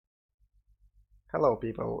Hello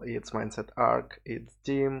people, it's Mindset Arc, it's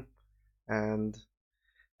Jim, and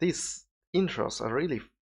these intros are really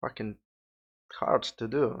fucking hard to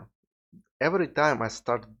do. Every time I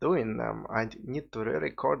start doing them, I need to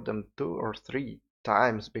re-record them 2 or 3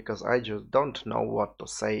 times because I just don't know what to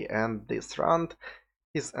say, and this rant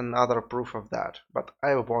is another proof of that, but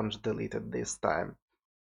I won't delete it this time.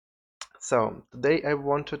 So, today I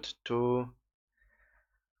wanted to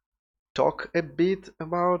talk a bit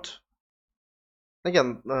about,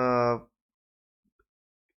 again,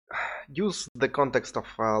 use the context of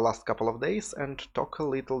last couple of days and talk a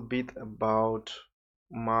little bit about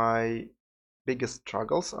my biggest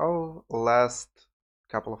struggles of last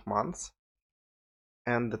couple of months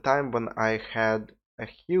and the time when I had a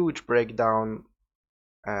huge breakdown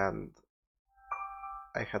and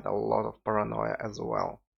I had a lot of paranoia as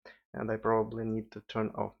well. And I probably need to turn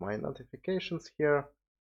off my notifications here.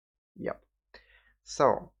 Yep.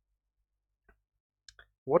 So,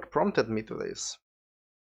 what prompted me to this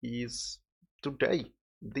is today,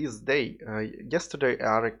 this day. Yesterday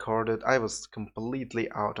I was completely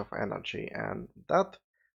out of energy, and that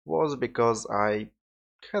was because I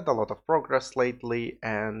had a lot of progress lately,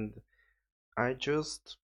 and I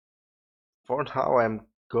just, for now, I'm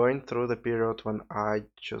going through the period when I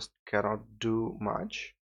just cannot do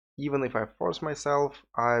much. Even if I force myself,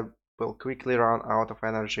 I will quickly run out of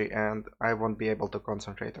energy and I won't be able to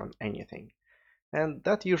concentrate on anything. And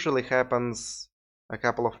that usually happens a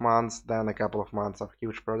couple of months, then a couple of months of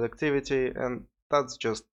huge productivity, and that's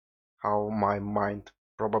just how my mind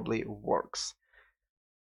probably works.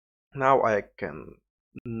 Now I can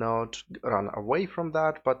not run away from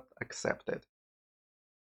that, but accept it.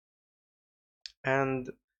 And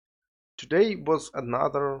today was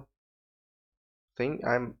another thing.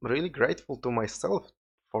 I'm really grateful to myself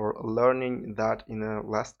for learning that in the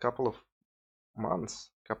last couple of months,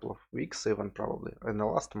 couple of weeks even probably, in the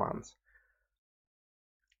last month,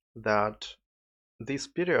 that this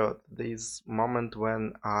period, this moment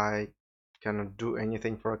when I cannot do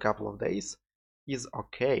anything for a couple of days is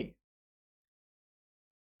okay.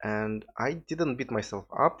 And I didn't beat myself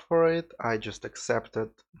up for it, I just accepted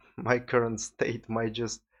my current state, my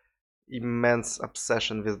just immense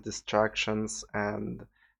obsession with distractions and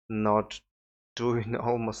not doing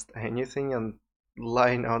almost anything and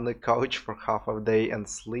lying on the couch for half a day and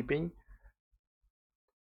sleeping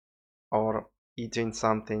or eating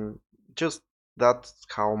something. Just that's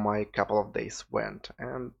how my couple of days went,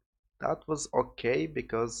 and that was okay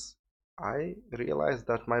because I realized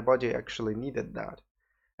that my body actually needed that,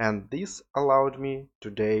 and this allowed me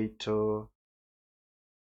today to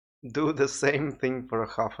do the same thing for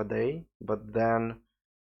a half a day, but then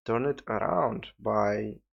turn it around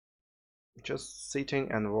by just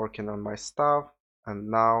sitting and working on my stuff. And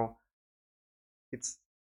now it's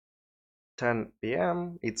 10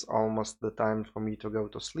 p.m. It's almost the time for me to go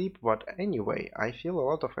to sleep, but anyway, I feel a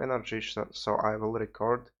lot of energy, so I will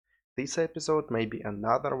record this episode, maybe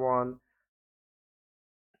another one.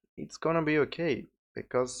 It's gonna be okay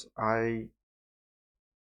because I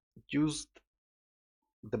used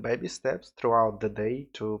the baby steps throughout the day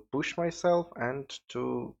to push myself and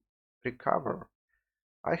to recover.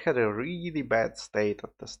 I had a really bad state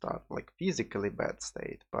at the start, like physically bad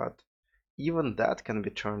state, but even that can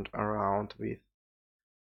be turned around with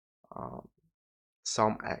um,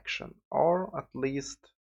 some action, or at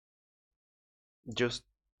least just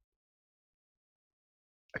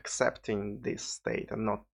accepting this state and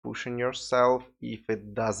not pushing yourself if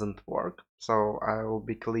it doesn't work. So I will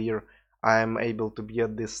be clear, I am able to be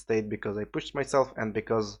at this state because I pushed myself and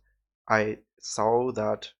because I saw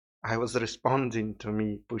that I was responding to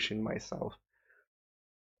me pushing myself.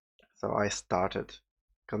 So I started,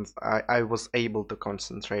 I was able to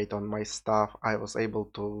concentrate on my stuff. I was able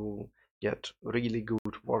to get really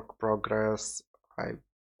good work progress. I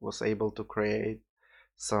was able to create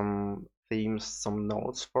some themes, some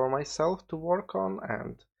notes for myself to work on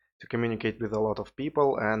and to communicate with a lot of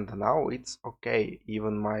people. And now it's okay.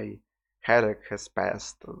 Even my headache has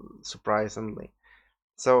passed, surprisingly.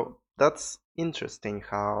 So that's interesting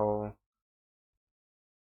how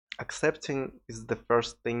accepting is the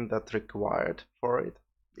first thing that required for it.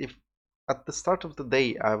 If at the start of the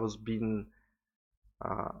day I was being,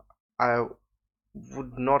 uh, I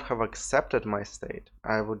would not have accepted my state.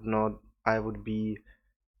 I would be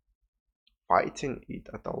fighting it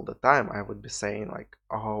at all the time. I would be saying like,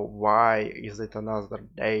 oh, why is it another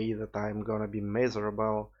day that I'm gonna be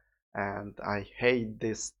miserable and I hate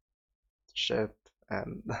this shit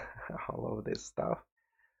and all of this stuff.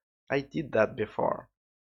 I did that before.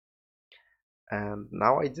 And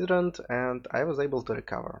now I didn't, and I was able to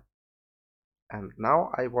recover. And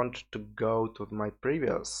now I want to go to my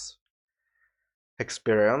previous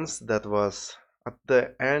experience that was at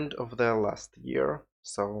the end of the last year,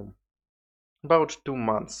 so about 2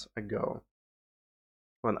 months ago,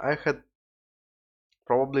 when I had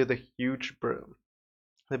probably the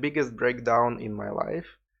biggest breakdown in my life.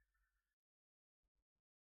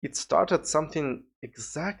 It started something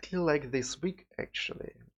exactly like this week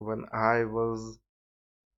actually, when I was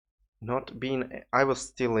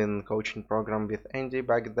still in coaching program with Andy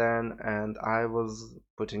back then, and I was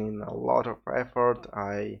putting in a lot of effort.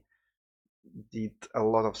 I did a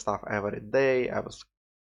lot of stuff every day. I was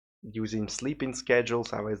using sleeping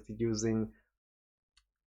schedules. I was using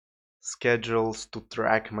schedules to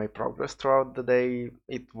track my progress throughout the day.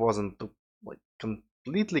 It wasn't to like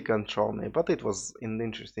completely control me, but it was an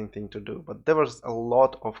interesting thing to do. But there was a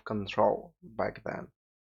lot of control back then.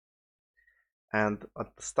 And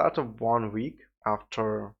at the start of one week,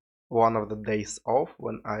 after one of the days off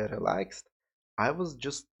when I relaxed, I was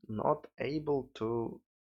just not able to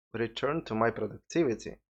return to my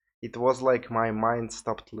productivity. It was like my mind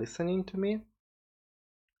stopped listening to me,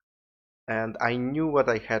 and I knew what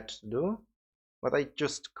I had to do, but I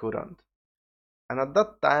just couldn't. And at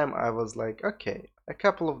that time, I was like, okay, a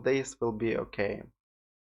couple of days will be okay.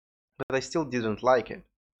 But I still didn't like it.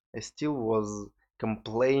 I still was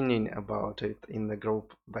complaining about it in the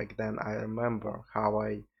group back then. I remember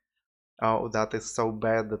oh, that is so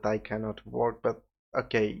bad that I cannot work. But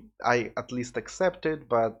okay, I at least accept it,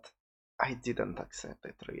 but I didn't accept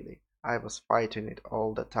it really. I was fighting it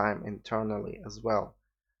all the time internally as well.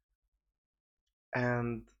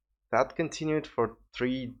 And that continued for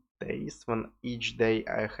 3 days when each day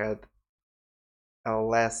I had a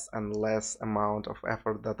less and less amount of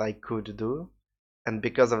effort that I could do. And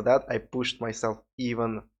because of that, I pushed myself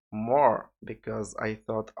even more because I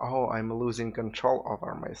thought, oh, I'm losing control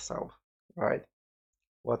over myself, right?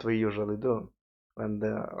 What we usually do. And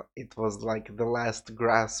it was like the last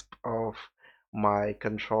grasp of my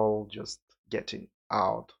control just getting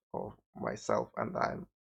out of myself, and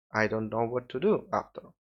I don't know what to do after.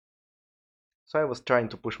 So I was trying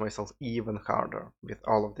to push myself even harder with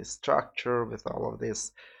all of this structure, with all of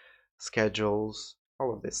these schedules,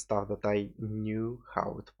 all of this stuff that I knew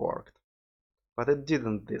how it worked. But it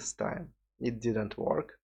didn't this time. It didn't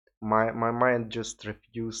work. My mind just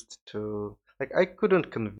refused to, like, I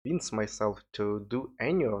couldn't convince myself to do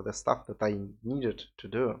any of the stuff that I needed to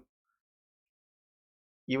do.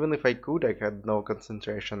 Even if I could, I had no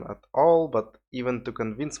concentration at all, but even to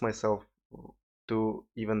convince myself to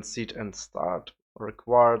even sit and start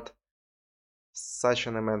required such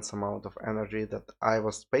an immense amount of energy that I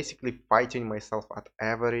was basically fighting myself at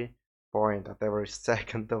every point, at every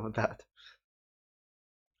second of that.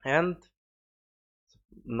 And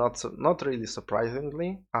not really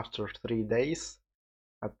surprisingly, after 3 days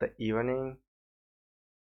at the evening,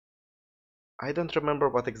 I don't remember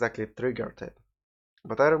what exactly triggered it,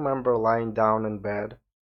 but I remember lying down in bed,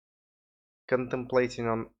 contemplating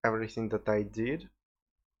on everything that I did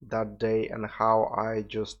that day and how I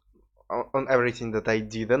just on everything that I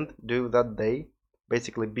didn't do that day,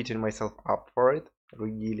 basically beating myself up for it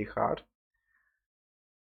really hard.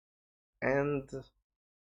 And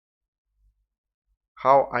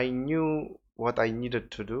how I knew what I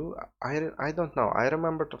needed to do, I don't know. I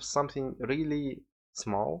remembered of something really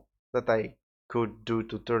small that I could do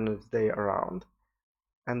to turn this day around,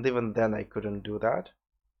 and even then I couldn't do that.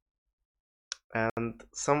 And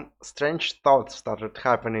some strange thoughts started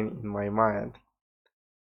happening in my mind.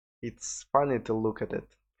 It's funny to look at it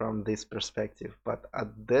from this perspective, but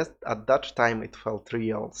at that time it felt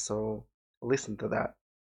real, so listen to that.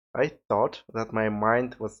 I thought that my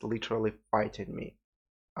mind was literally fighting me.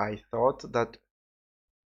 I thought that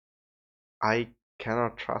I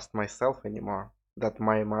cannot trust myself anymore, that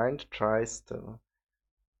my mind tries to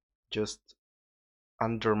just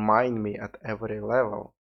undermine me at every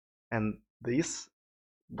level. And this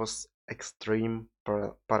was extreme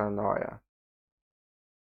paranoia.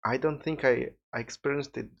 I don't think I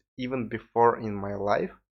experienced it even before in my life,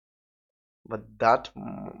 but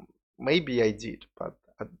maybe I did. But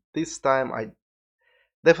at this time, I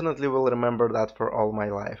definitely will remember that for all my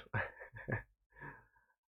life.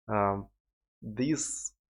 um,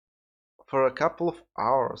 this for a couple of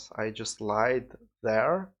hours, I just lied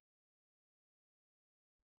there,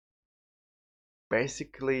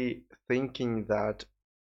 basically thinking that,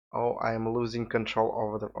 oh, I'm losing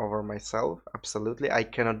control over myself. Absolutely, I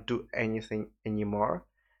cannot do anything anymore,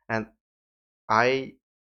 and I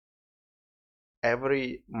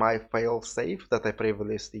every my fail safe that I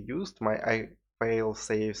previously used, my I fail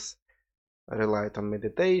safes relied on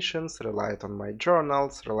meditations, relied on my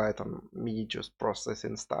journals, relied on me just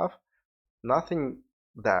processing stuff. Nothing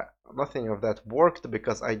of that worked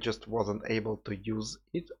because I just wasn't able to use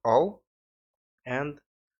it all, and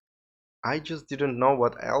I just didn't know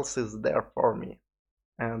what else is there for me.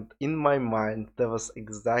 And in my mind there was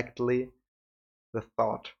exactly the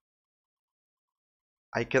thought,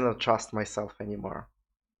 I cannot trust myself anymore.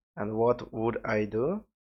 And what would I do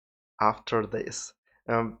after this?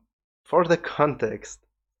 Um, for the context,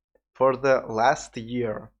 for the last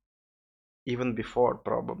year, even before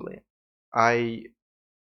probably, I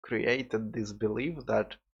created this belief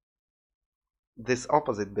that this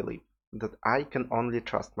opposite belief that I can only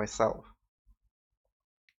trust myself.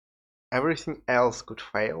 Everything else could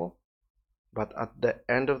fail, but at the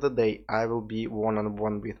end of the day, I will be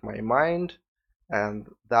one-on-one with my mind, and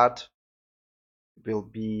that will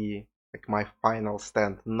be like my final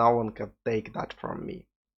stand. No one can take that from me.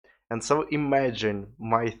 And so imagine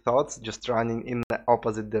my thoughts just running in the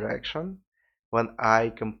opposite direction when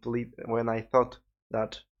I thought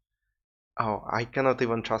that, oh, I cannot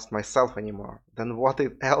even trust myself anymore. Then what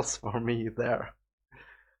is else for me there?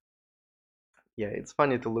 Yeah, it's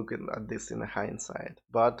funny to look at this in hindsight,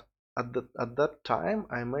 but at that time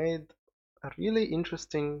I made a really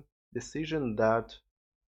interesting decision that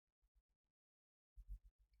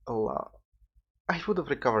I would have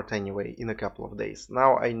recovered anyway in a couple of days.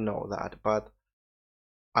 Now I know that, but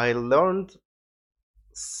I learned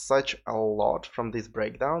such a lot from this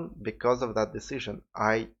breakdown because of that decision.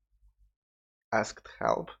 I asked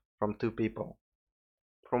help from two people.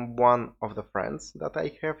 From one of the friends that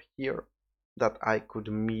I have here that I could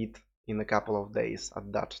meet in a couple of days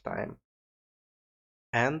at that time.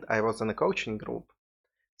 And I was in a coaching group.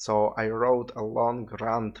 So I wrote a long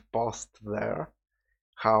rant post there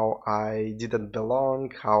how I didn't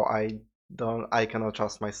belong, how I cannot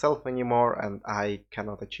trust myself anymore and I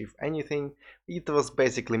cannot achieve anything. It was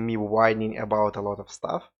basically me whining about a lot of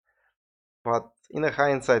stuff. But in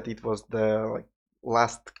hindsight, it was the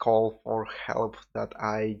last call for help that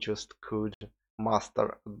I just could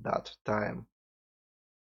master at that time.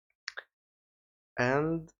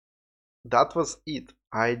 And that was it.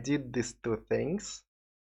 I did these two things.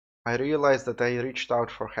 I realized that I reached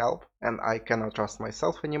out for help and I cannot trust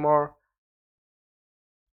myself anymore,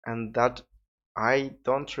 and that I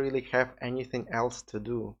don't really have anything else to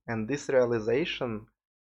do. And this realization,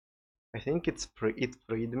 I think it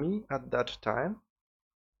freed me at that time.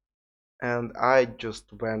 And I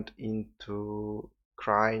just went into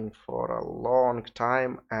crying for a long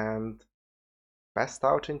time and passed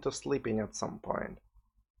out into sleeping at some point.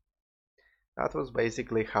 That was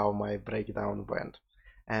basically how my breakdown went.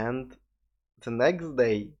 And the next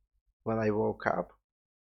day, when I woke up,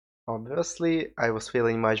 obviously I was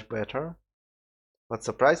feeling much better, but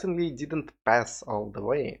surprisingly it didn't pass all the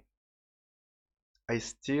way. I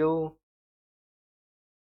still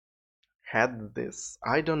had this.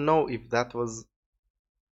 I don't know if that was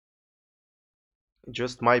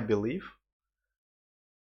just my belief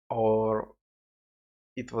or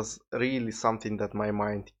it was really something that my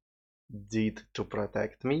mind did to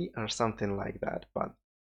protect me or something like that, but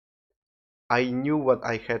I knew what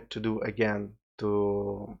I had to do again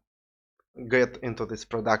to get into this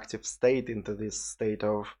productive state, into this state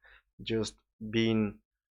of just feeling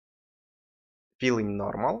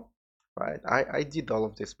normal, right? I did all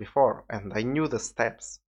of this before and I knew the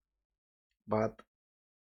steps, but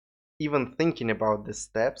even thinking about the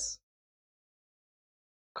steps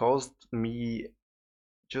caused me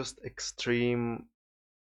just extreme,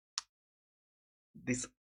 this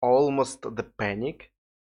almost the panic.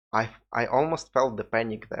 I almost felt the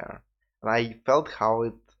panic there, and I felt how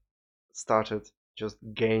it started just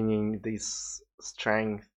gaining this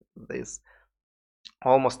strength, this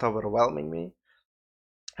almost overwhelming me.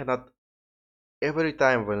 And at every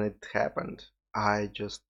time when it happened, I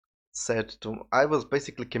just I was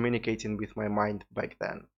basically communicating with my mind back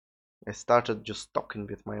then. I started just talking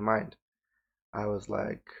with my mind. I was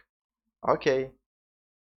like, okay,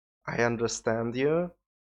 I understand you.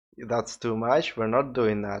 That's too much. We're not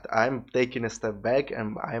doing that. I'm taking a step back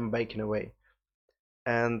and I'm backing away.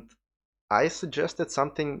 And I suggested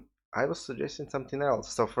something, I was suggesting something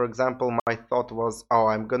else. So, for example, my thought was, oh,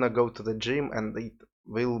 I'm gonna go to the gym and it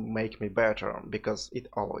will make me better because it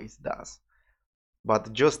always does.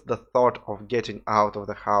 But just the thought of getting out of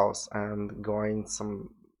the house and going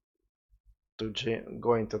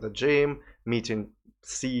to the gym, meeting,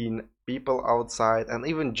 seeing people outside, and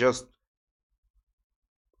even just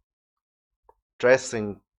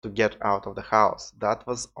dressing to get out of the house, that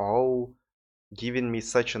was all giving me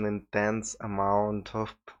such an intense amount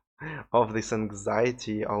of of this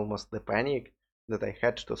anxiety, almost the panic, that I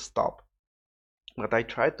had to stop. But I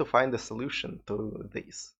tried to find a solution to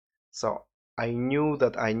this. So I knew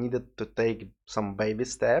that I needed to take some baby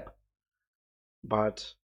step,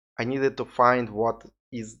 but I needed to find what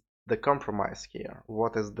is the compromise here.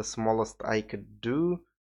 What is the smallest I could do?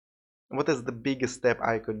 What is the biggest step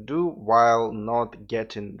I could do while not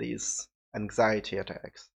getting these anxiety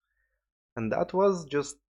attacks? And that was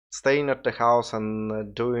just staying at the house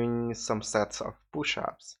and doing some sets of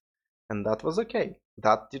push-ups. And that was okay.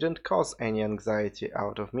 That didn't cause any anxiety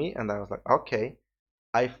out of me. And I was like, okay,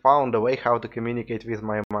 I found a way how to communicate with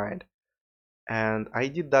my mind. And I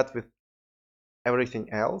did that with everything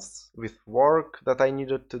else, with work that I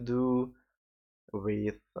needed to do,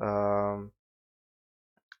 with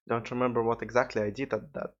don't remember what exactly I did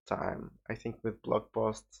at that time. I think with blog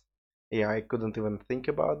posts, yeah, I couldn't even think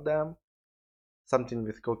about them. Something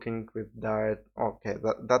with cooking, with diet. Okay,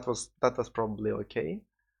 that was probably okay.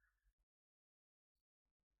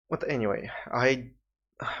 But anyway, I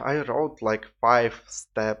wrote like 5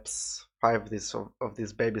 steps, of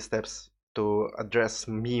these baby steps to address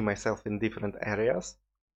me myself in different areas,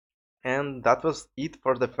 and that was it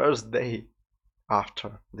for the first day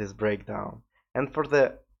after this breakdown. And for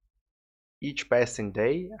the each passing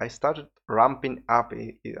day, I started ramping up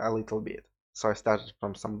a little bit. So I started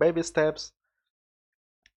from some baby steps,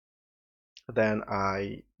 then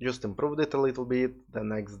I just improved it a little bit. The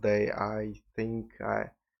next day, I think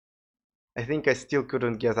I still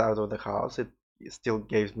couldn't get out of the house. It still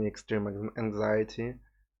gave me extreme anxiety,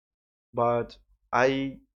 but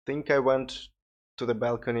I think I went to the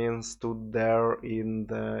balcony and stood there in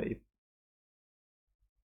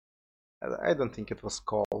I don't think it was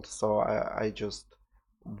cold, so I just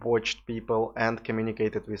watched people and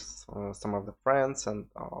communicated with some of the friends and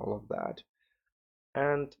all of that.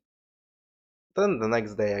 And then the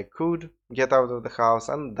next day I could get out of the house,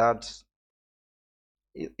 and I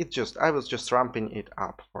was just ramping it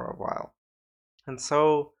up for a while. And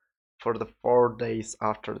so for the 4 days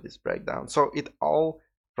after this breakdown, so it all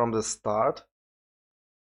from the start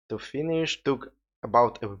to finish took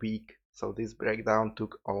about a week. So this breakdown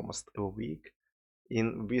took almost a week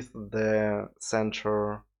in with the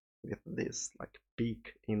center, with this like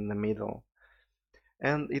peak in the middle.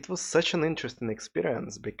 And it was such an interesting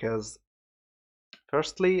experience because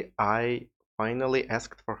firstly I finally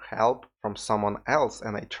asked for help from someone else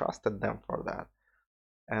and I trusted them for that.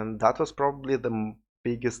 And that was probably the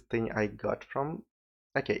biggest thing I got from,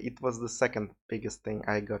 okay, it was the second biggest thing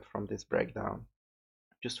I got from this breakdown.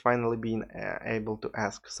 Just finally being able to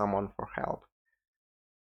ask someone for help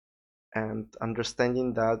and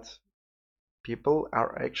understanding that people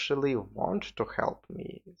are actually want to help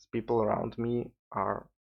me. People around me are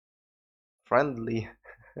friendly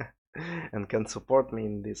and can support me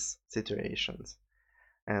in these situations.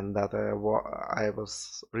 And that I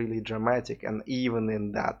was really dramatic, and even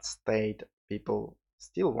in that state, people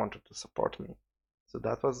still wanted to support me. So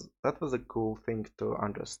that was a cool thing to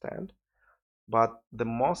understand. But the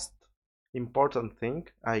most important thing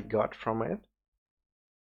I got from it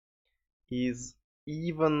is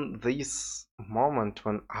even this moment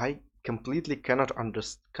when I completely cannot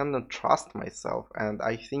trust myself, and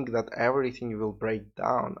I think that everything will break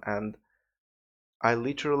down, and I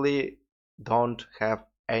literally don't have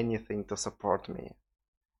anything to support me.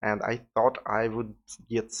 And I thought I would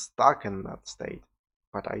get stuck in that state,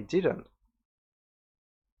 but I didn't.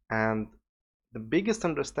 And the biggest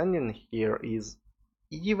understanding here is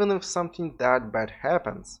even if something that bad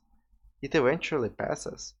happens, it eventually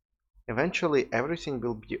passes. Eventually everything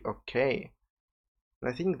will be okay. And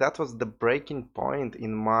I think that was the breaking point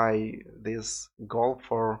in my this goal.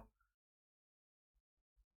 For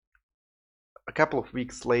a couple of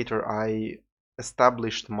weeks later, I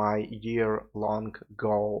established my year-long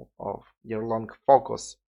goal of year-long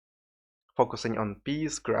focusing on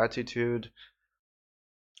peace, gratitude,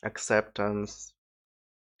 acceptance,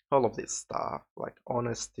 all of this stuff, like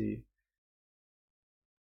honesty.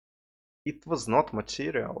 It was not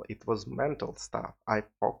material, it was mental stuff. I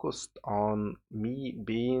focused on me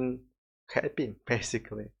being happy,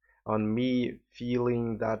 basically, on me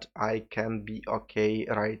feeling that I can be okay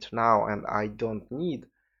right now and I don't need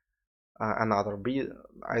another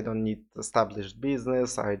I don't need established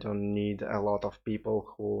business, I don't need a lot of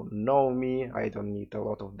people who know me, I don't need a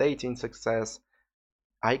lot of dating success.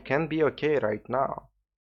 I can be okay right now.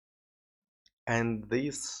 And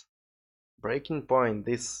this breaking point,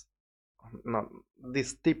 no,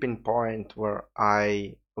 this tipping point where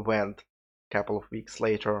I went a couple of weeks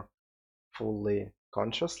later fully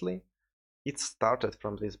consciously, it started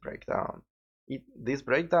from this breakdown. this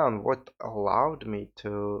breakdown what allowed me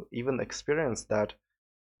to even experience that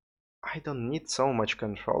I don't need so much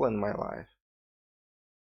control in my life.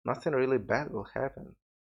 Nothing really bad will happen.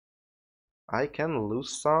 I can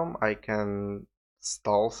lose some, I can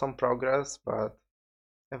stall some progress, but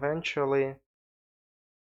eventually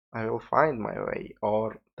I will find my way,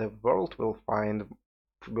 or the world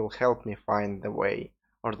will help me find the way,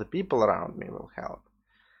 or the people around me will help.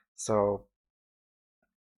 So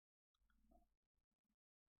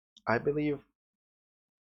I believe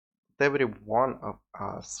every one of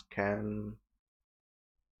us can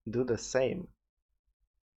do the same.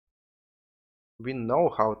 We know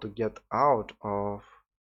how to get out of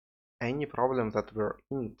any problem that we're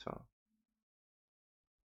into.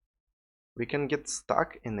 We can get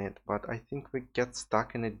stuck in it, but I think we get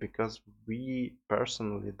stuck in it because we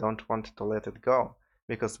personally don't want to let it go,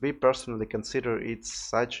 because we personally consider it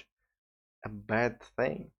such a bad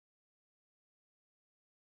thing.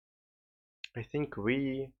 I think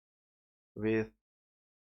with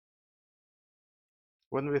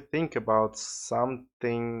when we think about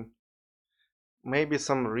something, maybe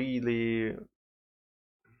some really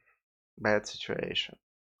bad situation,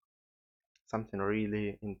 something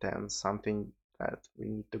really intense, something that we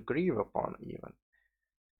need to grieve upon even.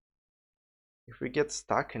 If we get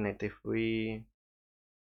stuck in it, if we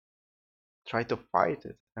try to fight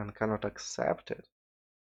it and cannot accept it,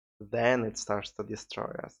 then it starts to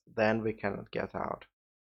destroy us. Then we cannot get out.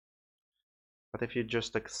 But if you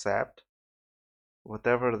just accept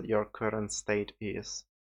whatever your current state is,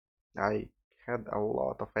 I had a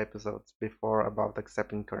lot of episodes before about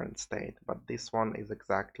accepting current state, but this one is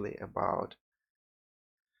exactly about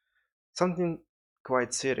something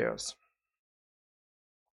quite serious.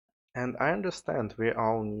 And I understand we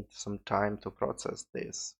all need some time to process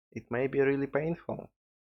this. It may be really painful,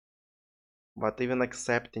 but even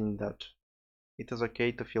accepting that it is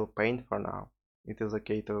okay to feel pain for now, it is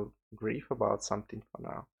okay to grieve about something for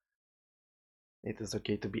now, it is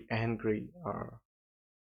okay to be angry or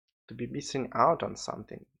to be missing out on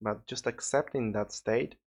something, but just accepting that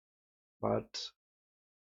state, but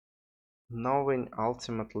knowing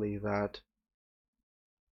ultimately that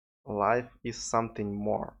life is something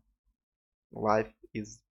more. Life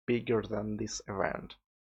is bigger than this event.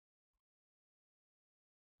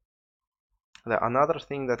 Another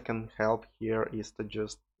thing that can help here is to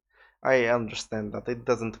just, I understand that it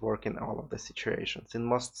doesn't work in all of the situations. In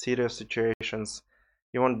most serious situations,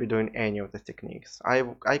 you won't be doing any of the techniques.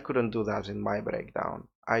 I couldn't do that in my breakdown.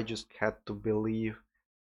 I just had to believe,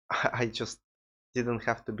 I just didn't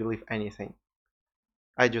have to believe anything.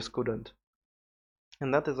 I just couldn't.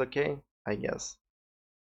 And that is okay, I guess.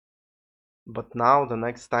 But now, the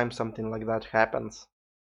next time something like that happens,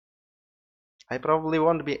 I probably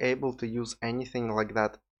won't be able to use anything like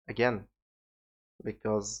that again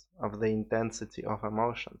because of the intensity of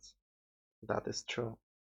emotions. That is true.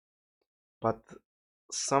 But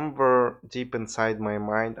somewhere deep inside my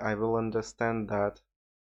mind, I will understand that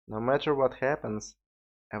no matter what happens,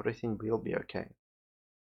 everything will be okay.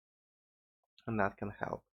 And that can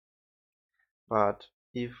help. But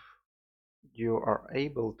if you are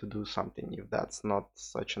able to do something, if that's not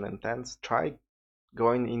such an intense, try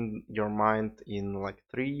going in your mind in like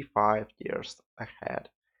 3-5 years ahead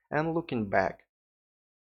and looking back.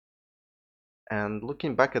 And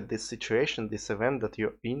looking back at this situation, this event that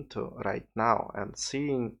you're into right now, and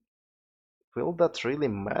seeing, will that really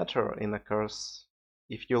matter in a course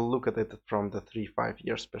if you look at it from the 3-5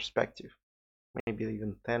 years perspective, maybe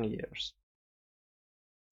even 10 years?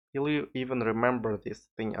 Will you even remember this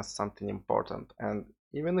thing as something important? And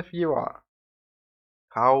even if you are,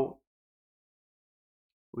 how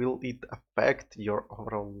will it affect your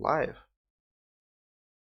overall life?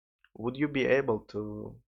 Would you be able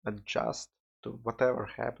to adjust to whatever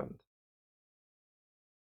happened?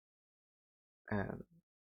 And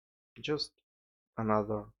just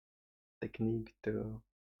another technique to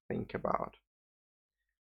think about.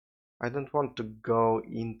 I don't want to go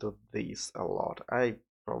into this a lot. I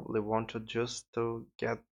probably wanted just to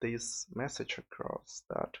get this message across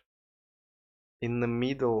that in the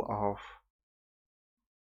middle of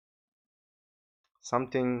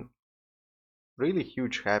something really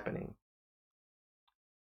huge happening,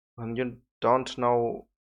 when you don't know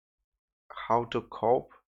how to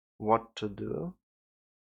cope, what to do,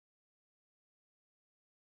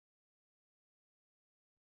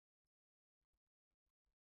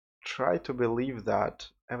 try to believe that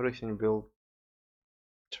everything will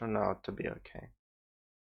turn out to be okay.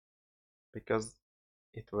 Because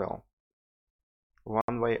it will.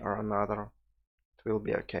 One way or another, it will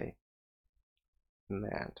be okay in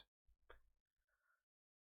the end.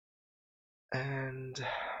 And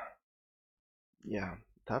yeah,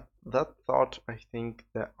 that thought, I think,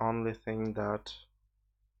 the only thing that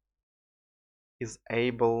is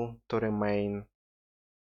able to remain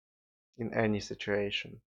in any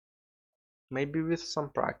situation. Maybe with some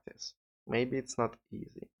practice. Maybe it's not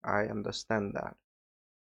easy. I understand that.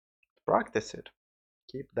 Practice it.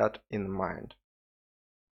 Keep that in mind.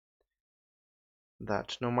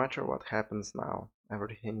 That no matter what happens now,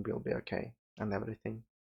 everything will be okay. And everything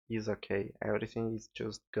is okay. Everything is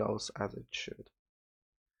just goes as it should.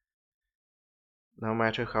 No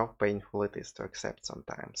matter how painful it is to accept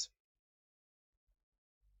sometimes.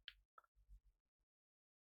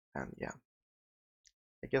 And yeah,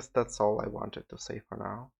 I guess that's all I wanted to say for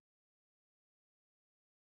now.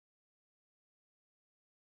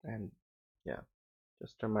 And yeah,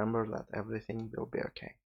 just remember that everything will be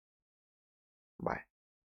okay. Bye.